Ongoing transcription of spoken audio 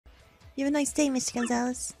You have a nice day, Mr.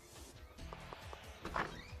 Gonzalez.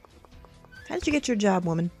 How did you get your job,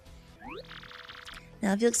 woman?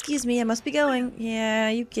 Now, if you'll excuse me, I must be going. Yeah,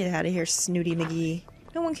 you get out of here, Snooty McGee.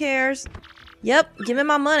 No one cares. Yep, give me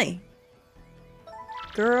my money.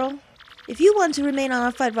 Girl. If you want to remain on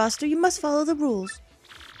our fight roster, you must follow the rules.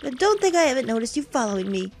 But don't think I haven't noticed you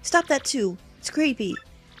following me. Stop that too. It's creepy.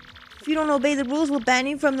 If you don't obey the rules, we'll ban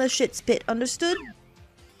you from the shits pit. Understood?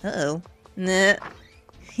 Uh-oh. Nah.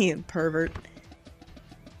 You pervert.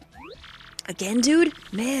 Again, dude?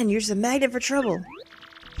 Man, you're just a magnet for trouble.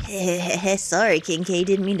 Sorry, King K.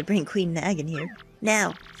 Didn't mean to bring Queen Nag in here.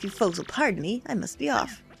 Now, if you folks will pardon me, I must be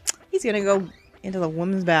off. He's gonna go into the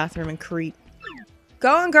woman's bathroom and creep.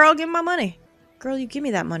 Go on, girl, give me my money. Girl, you give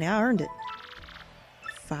me that money. I earned it.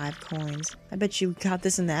 5 coins. I bet you got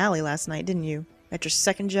this in the alley last night, didn't you? At your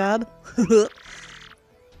second job?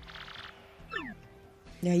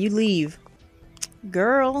 Yeah, you leave.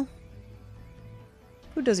 Girl.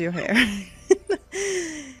 Who does your hair?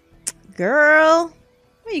 Girl.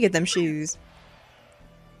 Where you get them shoes?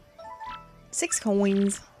 6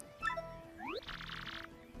 coins.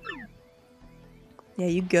 Yeah,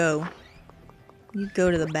 you go. You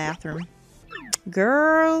go to the bathroom.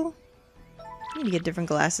 Girl. You need to get different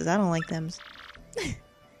glasses. I don't like them.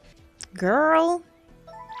 Girl.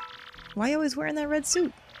 Why are you always wearing that red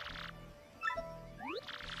suit?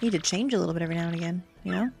 You need to change a little bit every now and again.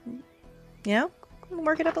 You know? You know?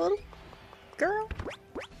 Work it up a little. Girl.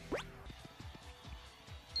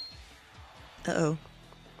 Uh-oh.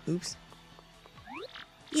 Oops.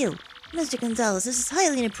 You, Mr. Gonzalez, this is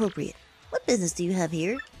highly inappropriate. What business do you have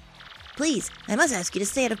here? Please, I must ask you to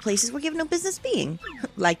stay out of places where you have no business being.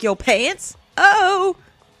 Like your pants? Oh!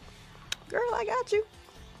 Girl, I got you.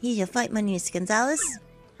 Here's your fight money, Mr. Gonzalez.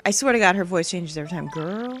 I swear to God, her voice changes every time.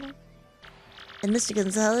 Girl. And Mr.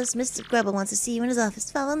 Gonzalez, Mr. Gurrrl wants to see you in his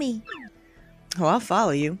office. Follow me. Oh, I'll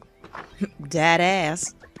follow you. Dad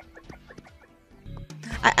ass.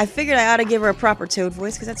 I figured I ought to give her a proper Toad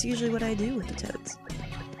voice, because that's usually what I do with the Toads.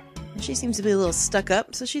 And she seems to be a little stuck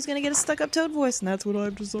up, so she's gonna get a stuck up Toad voice, and that's what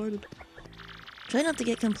I've decided. Try not to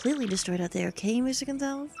get completely destroyed out there, okay, Mr.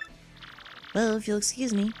 Gonzalez? Well, if you'll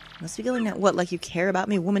excuse me, must be going now. What, like you care about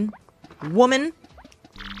me, woman? Woman?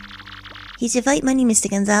 Here's your fight money, Mr.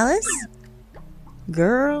 Gonzalez.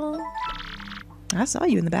 Girl. I saw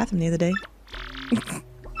you in the bathroom the other day.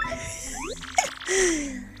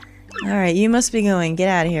 Alright, you must be going. Get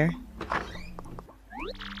out of here.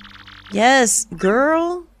 Yes,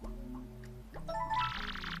 girl.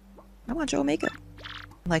 I want your makeup.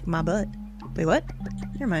 Like my butt. Wait, what?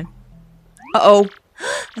 Never mind. Uh-oh.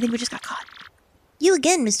 I think we just got caught. You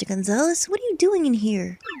again, Mr. Gonzalez. What are you doing in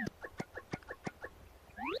here?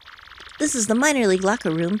 This is the minor league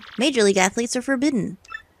locker room. Major league athletes are forbidden.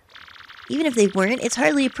 Even if they weren't, it's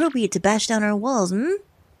hardly appropriate to bash down our walls, hmm?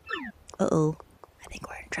 Uh-oh. I think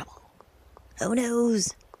we're in trouble. Oh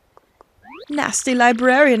noes. Nasty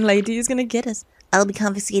librarian lady is gonna get us. I'll be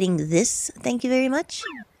confiscating this, thank you very much.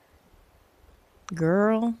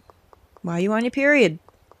 Girl. Why are you on your period?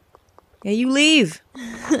 Yeah, you leave.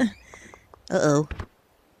 Uh-oh.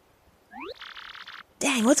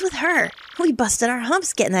 Dang, what's with her? We busted our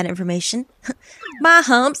humps getting that information. My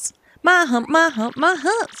humps. My hump, my hump, my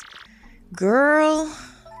humps. Girl.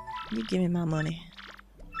 You give me my money.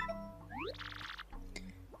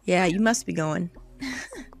 Yeah, you must be going.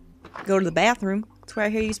 Go to the bathroom. That's where I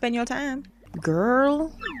hear you spend your time.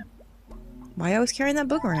 Girl. Why are you always carrying that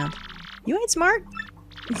book around? You ain't smart.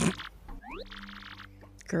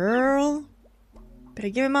 Girl. Better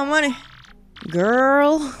give me my money.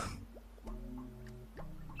 Girl.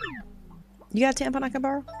 You got a tampon I can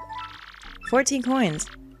borrow? 14 coins.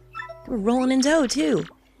 We're rolling in dough, too.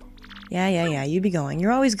 Yeah, you be going.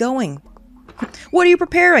 You're always going. What are you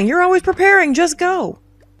preparing? You're always preparing. Just go.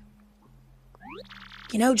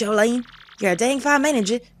 You know, Jolene, you're a dang fine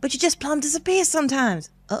manager, but you just plumb disappear sometimes.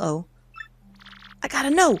 Uh-oh. I gotta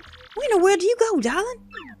know. Where in the world do you go, darling?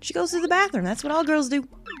 She goes to the bathroom. That's what all girls do.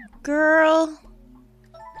 Girl.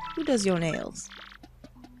 Who does your nails?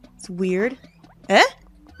 It's weird. Eh?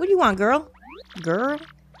 What do you want, girl? Girl?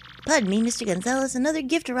 Pardon me, Mr. Gonzalez. Another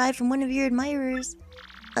gift arrived from one of your admirers.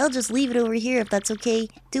 I'll just leave it over here if that's okay.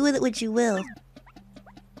 Do with it what you will.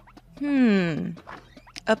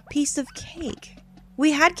 A piece of cake.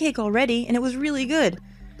 We had cake already, and it was really good.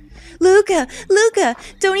 Lucah! Lucah!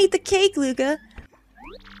 Don't eat the cake, Lucah!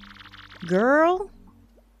 Girl?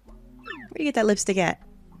 Where do you get that lipstick at?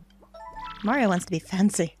 Mario wants to be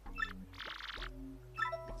fancy.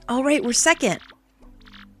 Alright, we're second.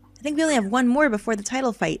 I think we only have one more before the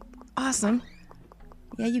title fight. Awesome.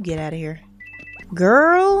 Yeah, you get out of here.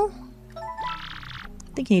 Girl?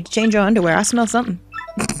 I think you need to change your underwear. I smell something.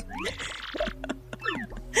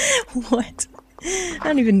 What? I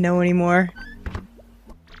don't even know anymore.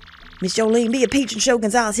 Miss Jolene, be a peach and show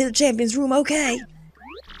Gonzalez hit the champion's room, okay?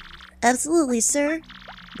 Absolutely, sir.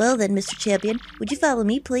 Well then, Mr. Champion, would you follow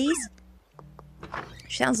me, please?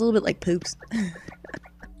 Sounds a little bit like Poops.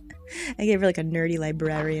 I gave her like a nerdy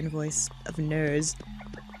librarian voice of nerds.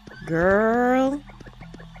 Girl,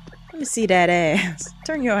 let me see that ass.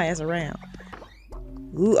 Turn your ass around.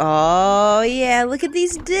 Ooh, oh yeah, look at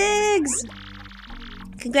these digs.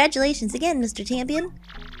 Congratulations again, Mr. Champion.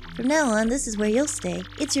 From now on, this is where you'll stay.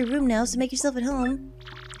 It's your room now, so make yourself at home.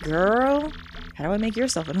 Girl, how do I make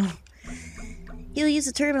yourself at home? You'll use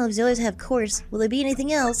the terminal because you always have course. Will there be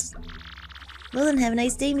anything else? Well then, have a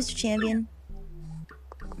nice day, Mr. Champion.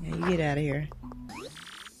 Yeah, you get out of here.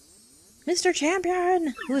 Mr.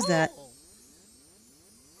 Champion! Who is that?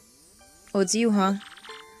 Oh, it's you, huh?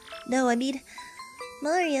 No, I mean,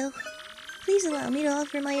 Mario. Please allow me to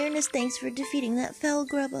offer my earnest thanks for defeating that foul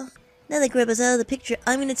grubba. Now that Grubba's out of the picture,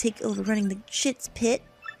 I'm gonna take over running the shit's pit.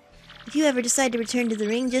 If you ever decide to return to the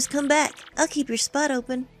ring, just come back. I'll keep your spot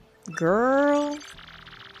open. Girl.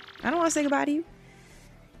 I don't want to say goodbye to you.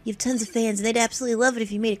 You have tons of fans, and they'd absolutely love it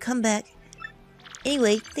if you made a comeback.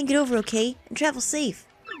 Anyway, think it over, okay? And travel safe.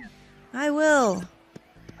 I will.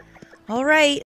 Alright.